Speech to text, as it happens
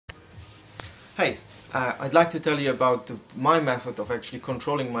Hey, I'd like to tell you about my method of actually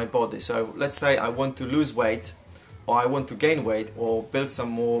controlling my body. So let's say I want to lose weight, or I want to gain weight, or build some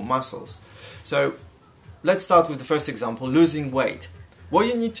more muscles. So let's start with the first example, losing weight. What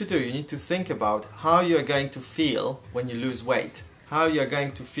you need to do, you need to think about how you are going to feel when you lose weight. How you are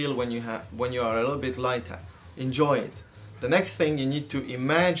going to feel when you are a little bit lighter. Enjoy it. The next thing, you need to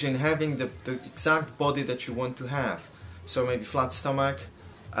imagine having the exact body that you want to have. So maybe flat stomach,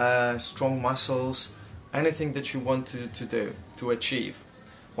 strong muscles, anything that you want to do, to achieve.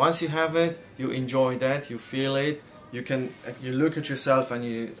 Once you have it, you enjoy that, you feel it, you look at yourself and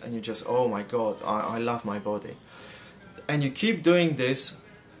you just, oh my god, I love my body. And you keep doing this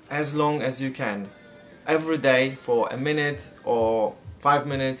as long as you can. Every day for a minute or 5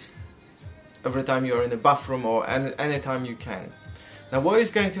 minutes, every time you are in the bathroom or any time you can. Now what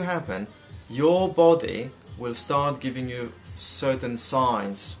is going to happen? Your body will start giving you certain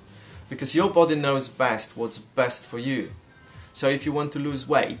signs, because your body knows best what's best for you. So if you want to lose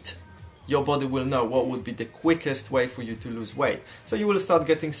weight, your body will know what would be the quickest way for you to lose weight. So you will start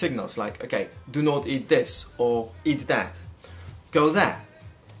getting signals like, okay, do not eat this, or eat that, go there,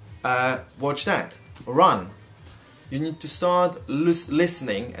 watch that, run. You need to start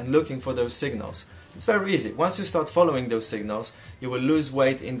listening and looking for those signals. It's very easy. Once you start following those signals, you will lose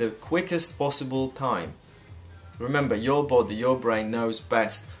weight in the quickest possible time. Remember, your body, your brain knows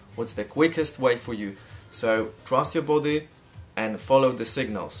best what's the quickest way for you. So trust your body and follow the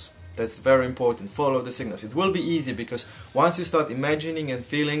signals. That's very important. Follow the signals. It will be easy because once you start imagining and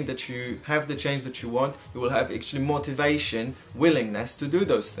feeling that you have the change that you want, you will have actually motivation, willingness to do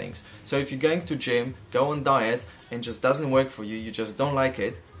those things. So if you're going to gym, go on diet and just doesn't work for you, you just don't like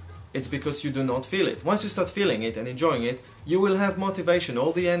it, it's because you do not feel it. Once you start feeling it and enjoying it, you will have motivation,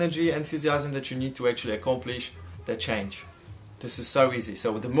 all the energy, enthusiasm that you need to actually accomplish the change. This is so easy.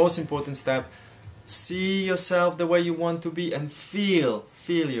 So the most important step, see yourself the way you want to be and feel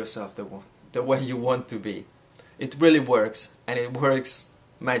yourself the way you want to be. It really works, and it works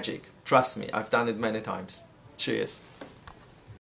magic. Trust me, I've done it many times. Cheers.